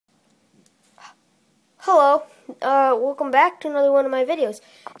Hello, welcome back to another one of my videos.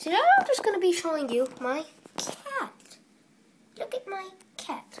 Today I'm just going to be showing you my cat. Look at my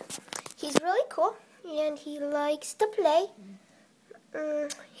cat. He's really cool and he likes to play.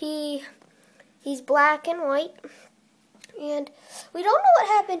 He's black and white. And we don't know what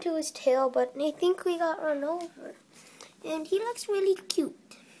happened to his tail, but I think we got run over. And he looks really cute.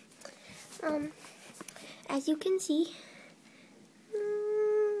 As you can see.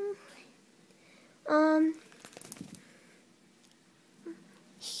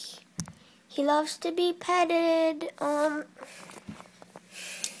 He loves to be petted.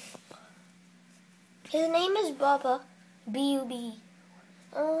 His name is Bubba, B-U-B.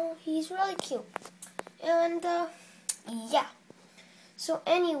 He's really cute. And, yeah. So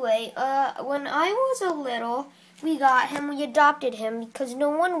anyway, when I was a little, we got him, we adopted him because no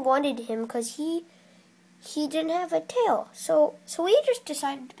one wanted him because he didn't have a tail. So we just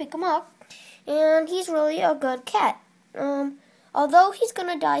decided to pick him up, and he's really a good cat. Although he's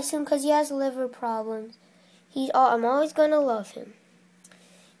gonna die soon because he has liver problems, I'm always gonna love him.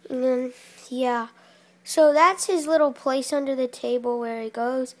 And then, yeah. So that's his little place under the table where he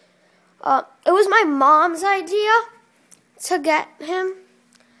goes. It was my mom's idea to get him,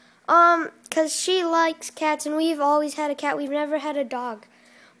 because she likes cats, and we've always had a cat. We've never had a dog.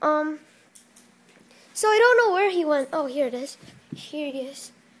 So I don't know where he went. Oh, here it is. Here he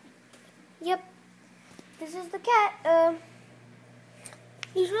is. Yep. This is the cat.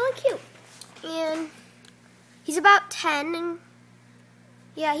 He's really cute. And he's about 10. And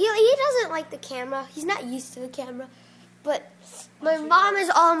yeah, he doesn't like the camera. He's not used to the camera. But my mom's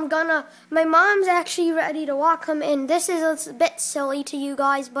actually ready to walk him. And this is a bit silly to you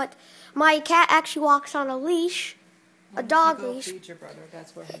guys, but my cat actually walks on a leash. A dog leash. Feed your brother.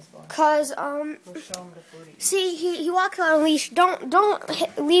 That's where he's going. Cause we'll show him the food. See, he walks on a leash. Don't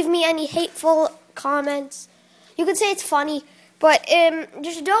leave me any hateful comments. You can say it's funny, but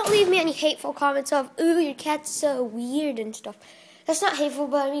just don't leave me any hateful comments of, "Ooh, your cat's so weird" and stuff. That's not hateful,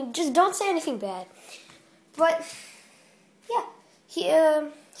 but I mean, just don't say anything bad. But yeah,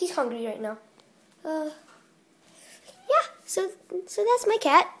 he's hungry right now. Yeah, so that's my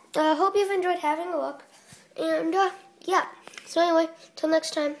cat. Hope you've enjoyed having a look, and yeah. So anyway, till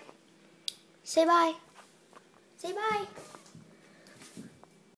next time. Say bye. Say bye.